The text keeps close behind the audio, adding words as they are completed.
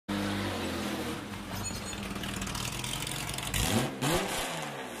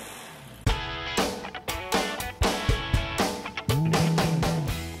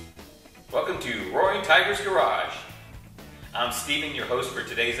to Roaring Tiger's Garage. I'm Steven, your host for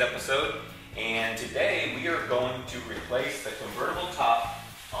today's episode, and today we are going to replace the convertible top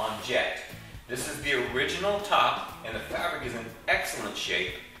on Jet. This is the original top, and the fabric is in excellent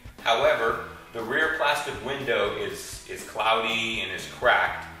shape. However, the rear plastic window is cloudy and is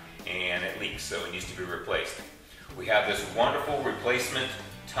cracked, and it leaks, so it needs to be replaced. We have this wonderful replacement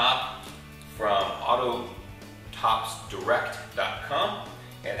top from AutoTopsDirect.com.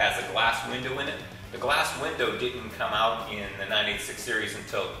 It has a glass window in it. The glass window didn't come out in the 986 series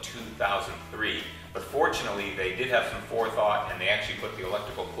until 2003, but fortunately they did have some forethought and they actually put the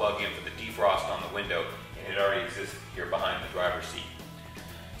electrical plug in for the defrost on the window, and it already exists here behind the driver's seat.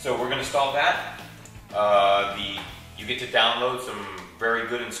 So we're going to install that. You get to download some very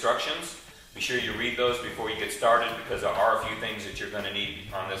good instructions. Be sure you read those before you get started, because there are a few things that you're going to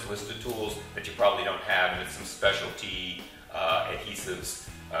need on this list of tools that you probably don't have, and it's some specialty adhesives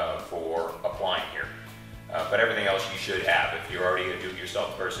for applying here. But everything else you should have. If you're already a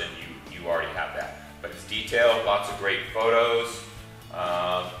do-it-yourself person, you already have that. But it's detailed, lots of great photos,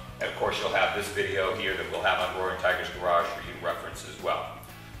 and of course you'll have this video here that we'll have on Roaring Tiger's Garage for you to reference as well.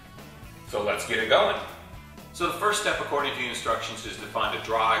 So let's get it going. So the first step, according to the instructions, is to find a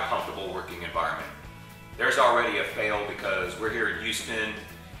dry, comfortable working environment. There's already a fail because we're here in Houston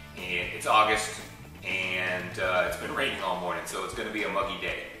and it's August and it's been raining all morning, so it's going to be a muggy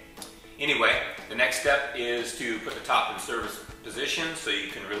day. Anyway, the next step is to put the top in service position so you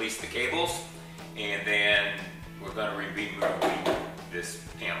can release the cables, and then we're going to remove this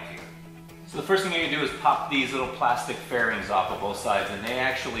panel here. So the first thing you're going to do is pop these little plastic fairings off of both sides, and they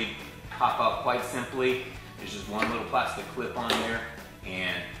actually pop out quite simply. There's just one little plastic clip on there,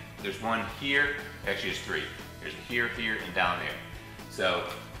 and there's one here. Actually, there's three. There's here, here, and down there. So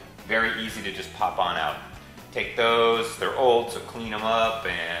very easy to just pop on out. Take those, they're old, so clean them up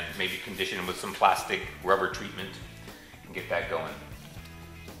and maybe condition them with some plastic rubber treatment and get that going.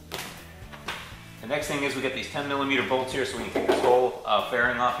 The next thing is we get these 10mm bolts here so we can take this whole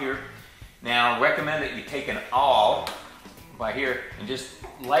fairing off here. Now, recommend that you take an awl by here and just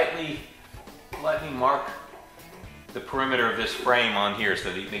lightly mark the perimeter of this frame on here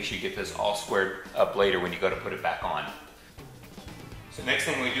so that you make sure you get this all squared up later when you go to put it back on. So next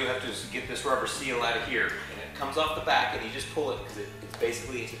thing we do have to is get this rubber seal out of here, and it comes off the back, and you just pull it because it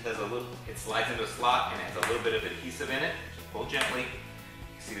slides into a slot and it has a little bit of adhesive in it. Just pull gently.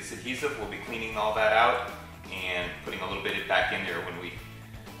 You see this adhesive? We'll be cleaning all that out and putting a little bit of it back in there when we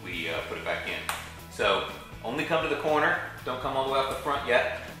put it back in. So only come to the corner. Don't come all the way out the front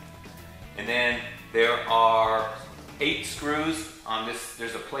yet. And then there are 8 screws on this.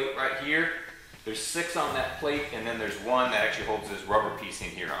 There's a plate right here. There's 6 on that plate, and then there's one that actually holds this rubber piece in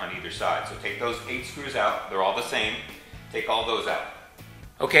here on either side. So take those 8 screws out. They're all the same. Take all those out.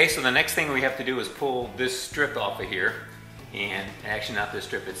 Okay, so the next thing we have to do is pull this strip off of here. And actually not this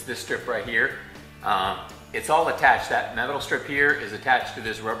strip, it's this strip right here. It's all attached. That metal strip here is attached to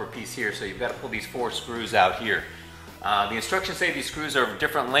this rubber piece here, so you've got to pull these 4 screws out here. The instructions say these screws are of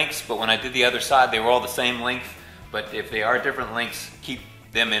different lengths, but when I did the other side, they were all the same length. But if they are different lengths, keep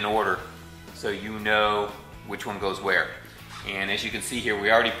them in order so you know which one goes where. And as you can see here,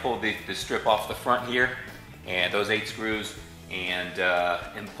 we already pulled the strip off the front here, and those 8 screws, and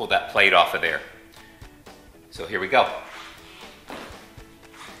pulled that plate off of there. So here we go.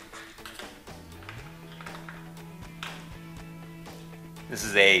 This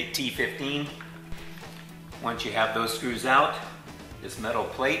is a T15. Once you have those screws out, this metal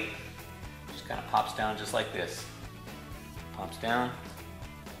plate just kind of pops down just like this. Pops down.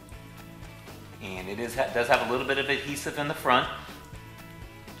 And it does have a little bit of adhesive in the front. Okay.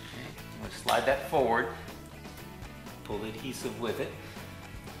 I'm going to slide that forward. Pull the adhesive with it.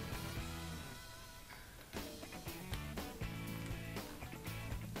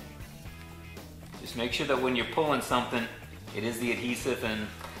 Just make sure that when you're pulling something, it is the adhesive and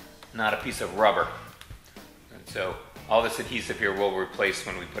not a piece of rubber. And so all this adhesive here will replace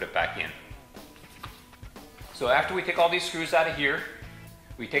when we put it back in. So after we take all these screws out of here,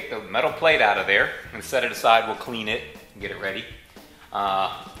 we take the metal plate out of there and set it aside. We'll clean it and get it ready.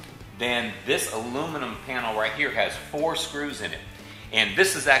 Then this aluminum panel right here has 4 screws in it. And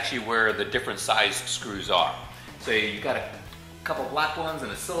this is actually where the different sized screws are. So you've got a couple black ones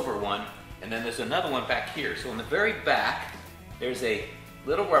and a silver one, and then there's another one back here. So in the very back, there's a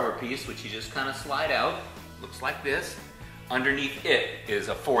little rubber piece which you just kind of slide out. Looks like this. Underneath it is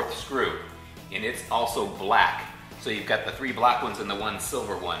a 4th screw, and it's also black. So you've got the 3 black ones and the 1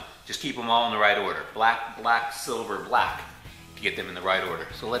 silver one. Just keep them all in the right order. Black, black, silver, black, to get them in the right order.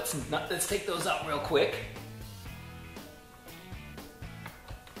 So let's take those out real quick.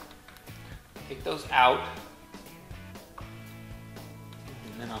 take those out,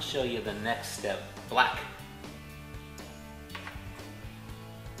 and then I'll show you the next step. Black.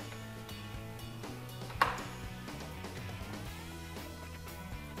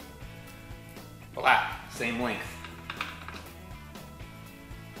 Black, same length.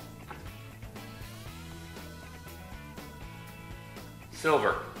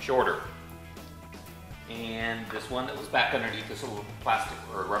 Silver, shorter. And this one that was back underneath this little plastic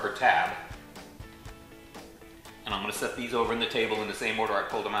or rubber tab. And I'm going to set these over in the table in the same order I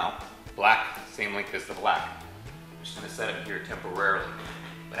pulled them out. Black, same length as the black. I'm just going to set it here temporarily.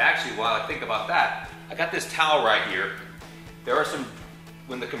 But actually, while I think about that, I got this towel right here. There are some,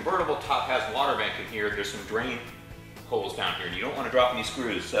 when the convertible top has water vent in here, there's some drain holes down here, and you don't want to drop any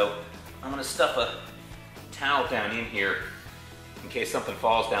screws. So I'm going to stuff a towel down in here in case something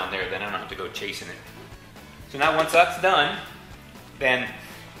falls down there, then I don't have to go chasing it. So now once that's done, then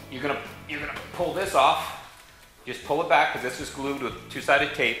you're gonna pull this off. Just pull it back because this is glued with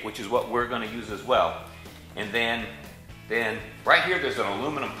two-sided tape, which is what we're gonna use as well. And then right here there's an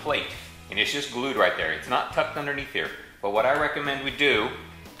aluminum plate, and it's just glued right there. It's not tucked underneath here. But what I recommend we do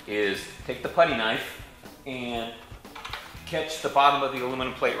is take the putty knife and catch the bottom of the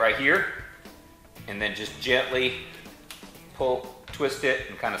aluminum plate right here, and then just gently twist it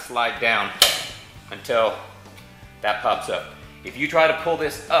and kind of slide down until that pops up. If you try to pull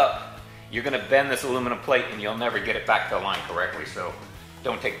this up, you're going to bend this aluminum plate and you'll never get it back to the line correctly, so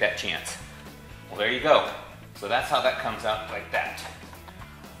don't take that chance. Well, there you go. So that's how that comes out, like that.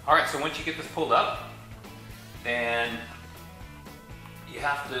 Alright, so once you get this pulled up, then you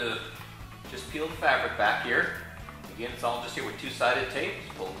have to just peel the fabric back here. Again, it's all just here with two-sided tape.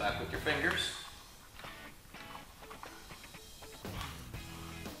 Just pull it back with your fingers.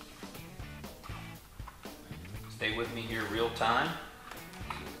 Stay with me here real time.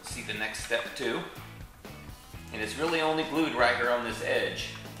 See the next step too. And it's really only glued right here on this edge.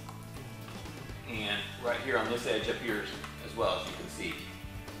 And right here on this edge up here as well, as you can see.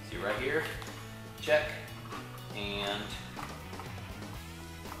 See right here, check, and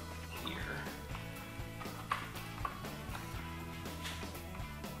here.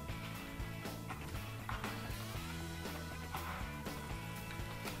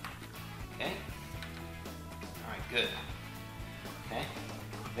 Okay. Good. Okay.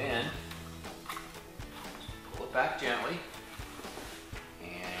 Then pull it back gently,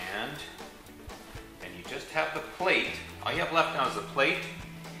 and then you just have the plate. All you have left now is the plate,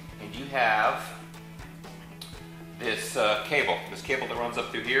 and you have this cable. This cable that runs up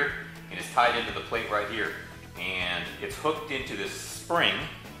through here, and it's tied into the plate right here, and it's hooked into this spring,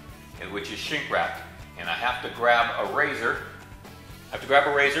 which is shrink wrapped. And I have to grab a razor. I have to grab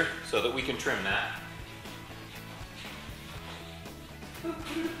a razor so that we can trim that.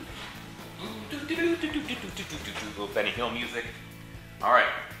 Little Benny Hill music. All right,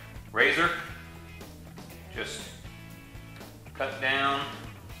 razor. Just cut down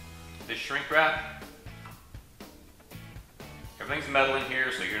this shrink wrap. Everything's metal in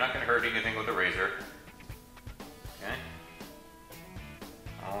here, so you're not going to hurt anything with the razor. Okay,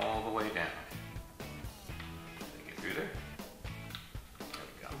 all the way down. Get through there. There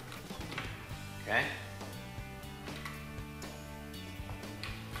we go. Okay.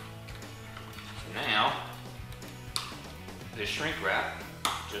 Now, this shrink wrap,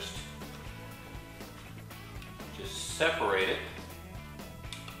 just separate it.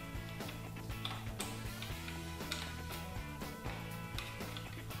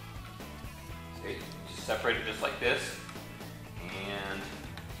 See, just separate it just like this, and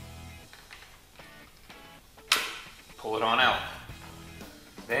pull it on out.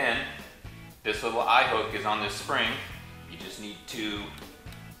 Then, this little eye hook is on this spring. You just need to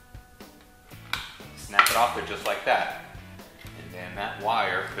snap it off there just like that. And then that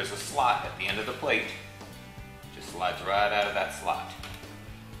wire, there's a slot at the end of the plate, just slides right out of that slot.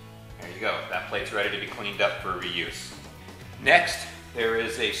 There you go. That plate's ready to be cleaned up for reuse. Next, there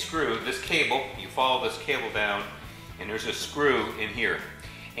is a screw. This cable, you follow this cable down, and there's a screw in here.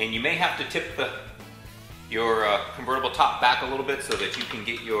 And you may have to tip your convertible top back a little bit so that you can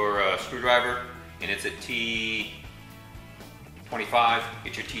get your screwdriver, and it's a T25.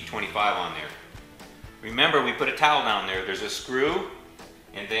 Get your T25 on there. Remember, we put a towel down there. There's a screw,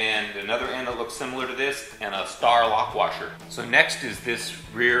 and then another end that looks similar to this, and a star lock washer. So next is this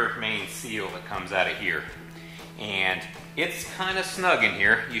rear main seal that comes out of here. And it's kind of snug in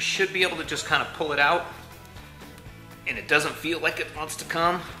here. You should be able to just kind of pull it out, and it doesn't feel like it wants to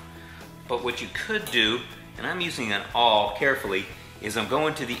come. But what you could do, and I'm using an awl carefully, is I'm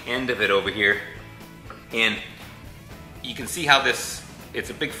going to the end of it over here, and you can see how this it's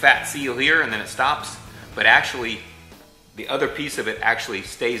a big fat seal here and then it stops, but actually the other piece of it actually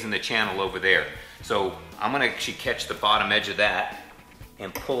stays in the channel over there. So I'm gonna actually catch the bottom edge of that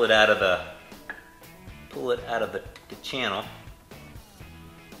and pull it out of the channel,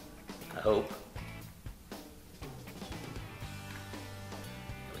 I hope.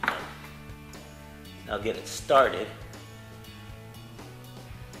 There we go. I'll get it started.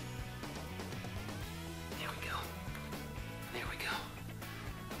 There we go. There we go.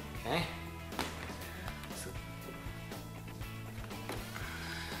 Okay.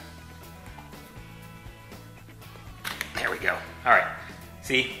 There we go. All right.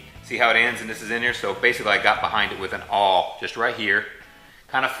 See how it ends and this is in there? So basically I got behind it with an awl just right here,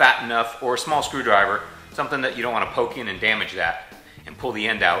 kind of fat enough, or a small screwdriver, something that you don't want to poke in and damage that, and pull the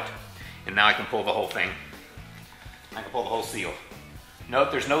end out. And now I can pull the whole thing. I can pull the whole seal.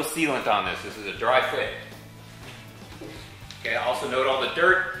 Note there's no sealant on this. This is a dry fit. Okay, also note all the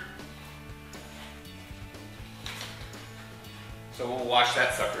dirt. So we'll wash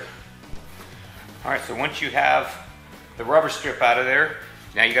that sucker. All right, so once you have the rubber strip out of there,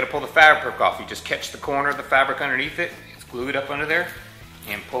 now you got to pull the fabric off. You just catch the corner of the fabric underneath it. It's glued up under there,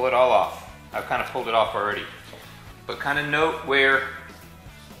 and pull it all off. I've kind of pulled it off already. But kind of note where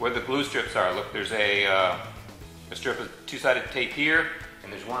the glue strips are. Look, there's a strip of two-sided tape here,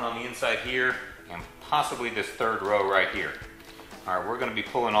 and there's one on the inside here, and possibly this third row right here. All right, we're going to be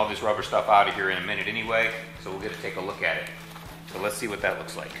pulling all this rubber stuff out of here in a minute anyway, so we'll get to take a look at it. So let's see what that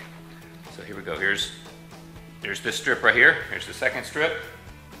looks like. So here we go. There's this strip right here. Here's the second strip.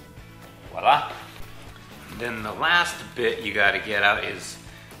 Voila. Then the last bit you got to get out is,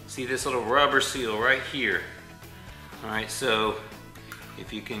 see this little rubber seal right here. All right, so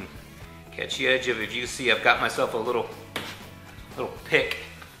if you can catch the edge of it, you see I've got myself a little pick,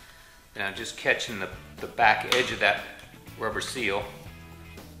 and I'm just catching the back edge of that rubber seal.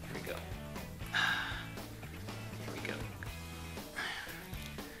 Here we go. Here we go.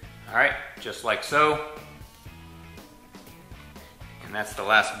 All right, just like so. And that's the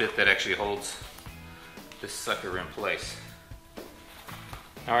last bit that actually holds this sucker in place.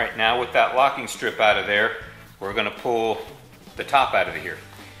 All right, now with that locking strip out of there, we're gonna pull the top out of here.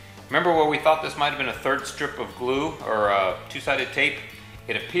 Remember where we thought this might have been a third strip of glue or a two-sided tape?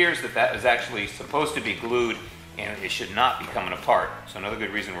 It appears that that is actually supposed to be glued and it should not be coming apart. So another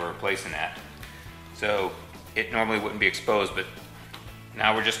good reason we're replacing that. So it normally wouldn't be exposed, but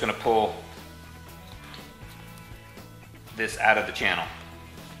now we're just gonna pull this out of the channel.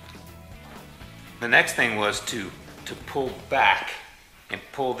 The next thing was to pull back and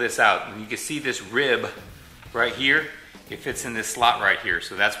pull this out. And you can see this rib right here. It fits in this slot right here.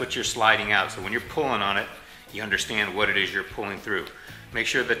 So that's what you're sliding out. So when you're pulling on it, you understand what it is you're pulling through. Make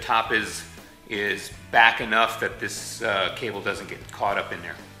sure the top is back enough that this cable doesn't get caught up in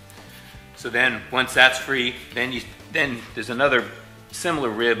there. So then once that's free, then there's another similar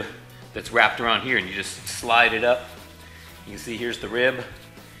rib that's wrapped around here, and you just slide it up. You can see here's the rib,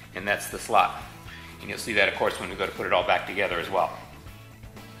 and that's the slot. And you'll see that, of course, when we go to put it all back together as well.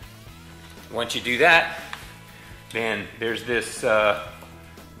 Once you do that, then there's this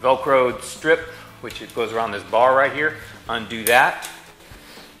Velcroed strip, which it goes around this bar right here. Undo that.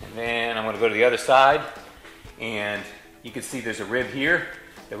 And then I'm going to go to the other side, and you can see there's a rib here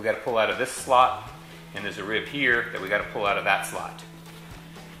that we got to pull out of this slot, and there's a rib here that we got to pull out of that slot.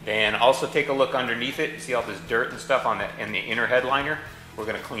 Then also take a look underneath it. See all this dirt and stuff in the inner headliner? We're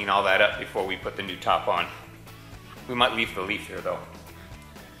going to clean all that up before we put the new top on. We might leave the leaf here though.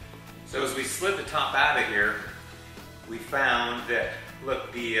 So as we slid the top out of here, we found that,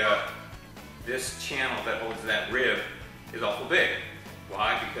 look, this channel that holds that rib is awful big.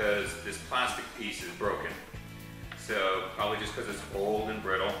 Why? Because this plastic piece is broken. So probably just because it's old and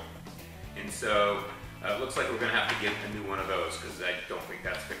brittle. And so it looks like we're going to have to get a new one of those, because I don't think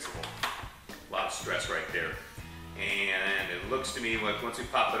that's fixable. A lot of stress right there. And it looks to me like once we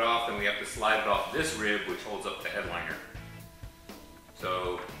pop it off, then we have to slide it off this rib, which holds up the headliner.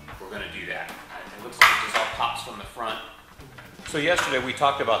 So we're going to do that. It looks like it just all pops from the front. So yesterday we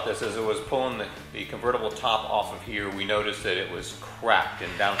talked about this as it was pulling the convertible top off of here. We noticed that it was cracked,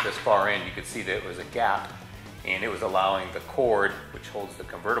 and down at this far end you could see that it was a gap, and it was allowing the cord, which holds the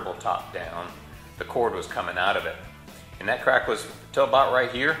convertible top down, the cord was coming out of it. And that crack was till about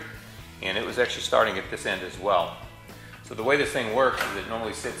right here, and it was actually starting at this end as well. So the way this thing works is it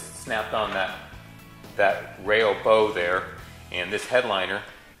normally sits snapped on that rail bow there, and this headliner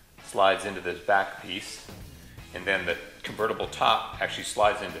slides into this back piece, and then the convertible top actually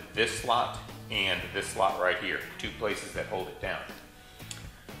slides into this slot and this slot right here, two places that hold it down.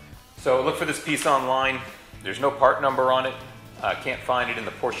 So look for this piece online. There's no part number on it. Can't find it in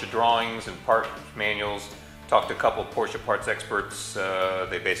the Porsche drawings and part manuals. Talked to a couple of Porsche parts experts.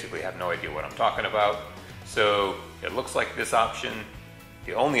 They basically have no idea what I'm talking about. So it looks like this option,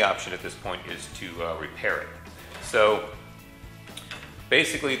 the only option at this point, is to repair it. So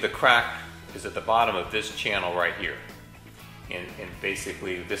basically the crack is at the bottom of this channel right here. And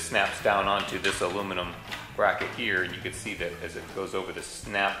basically this snaps down onto this aluminum bracket here, and you can see that as it goes over the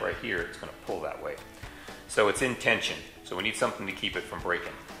snap right here, it's going to pull that way. So it's in tension, so we need something to keep it from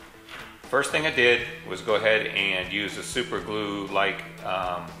breaking. First thing I did was go ahead and use a super glue-like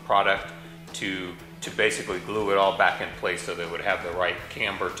product to basically glue it all back in place so that it would have the right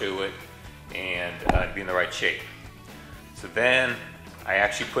camber to it and be in the right shape. So then I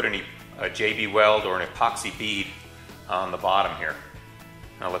actually put a JB weld or an epoxy bead on the bottom here.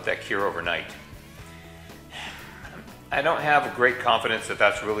 And I'll let that cure overnight. I don't have great confidence that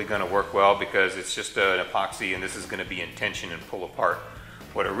that's really going to work well because it's just an epoxy and this is going to be in tension and pull apart.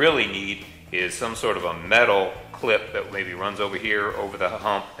 What I really need is some sort of a metal clip that maybe runs over here, over the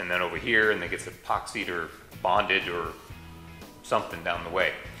hump, and then over here, and then gets epoxied or bonded or something down the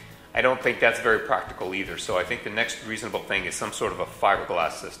way. I don't think that's very practical either, so I think the next reasonable thing is some sort of a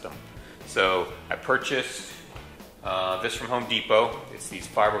fiberglass system. So I purchased this from Home Depot. It's these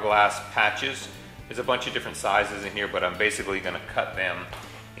fiberglass patches. There's a bunch of different sizes in here, but I'm basically going to cut them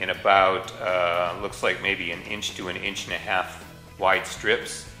in about, looks like maybe 1 inch to 1.5 inches wide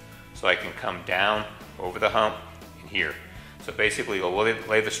strips, so I can come down over the hump in here. So basically we'll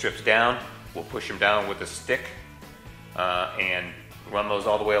lay the strips down, we'll push them down with a stick and run those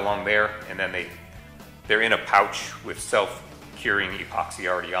all the way along there, and then they're in a pouch with self-curing epoxy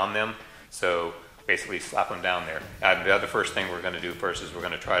already on them, so basically slap them down there. The other first thing we're going to do first is we're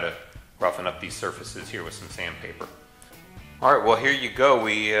going to try to roughen up these surfaces here with some sandpaper. Alright, well here you go.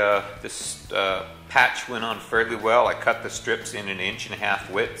 This patch went on fairly well. I cut the strips in 1.5 inch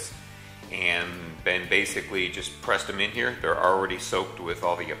widths and then basically just pressed them in here. They're already soaked with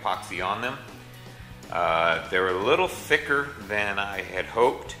all the epoxy on them. They're a little thicker than I had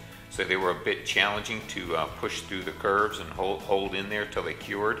hoped, so they were a bit challenging to push through the curves and hold in there till they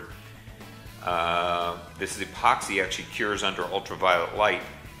cured. This epoxy actually cures under ultraviolet light,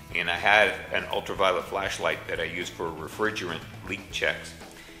 and I had an ultraviolet flashlight that I used for refrigerant leak checks,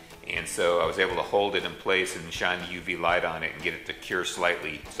 and so I was able to hold it in place and shine the UV light on it and get it to cure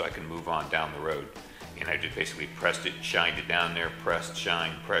slightly so I can move on down the road. And I just basically pressed it, shined it down there, pressed,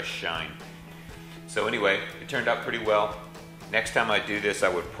 shine, press, shine. So anyway, it turned out pretty well. Next time I do this, I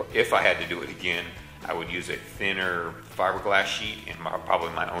would, if I had to do it again, I would use a thinner fiberglass sheet and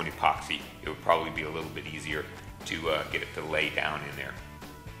probably my own epoxy. It would probably be a little bit easier to get it to lay down in there.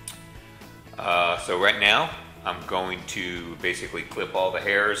 So right now, I'm going to basically clip all the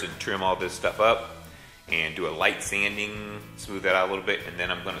hairs and trim all this stuff up and do a light sanding, smooth that out a little bit, and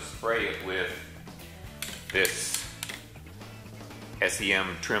then I'm going to spray it with this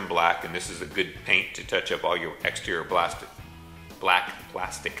SEM Trim Black, and this is a good paint to touch up all your exterior black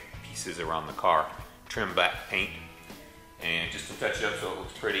plastic pieces around the car. Trim Black paint, and just to touch it up so it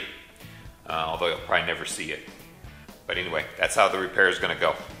looks pretty, although you'll probably never see it. But anyway, that's how the repair is going to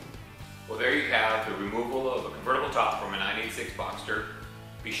go. Well, there you have the removal of a convertible top from a 986 Boxster.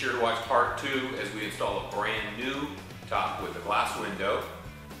 Be sure to watch part 2 as we install a brand new top with a glass window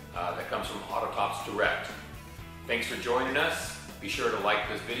that comes from Autotops Direct. Thanks for joining us. Be sure to like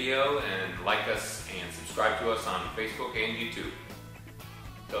this video and like us and subscribe to us on Facebook and YouTube.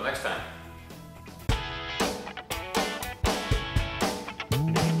 Till next time.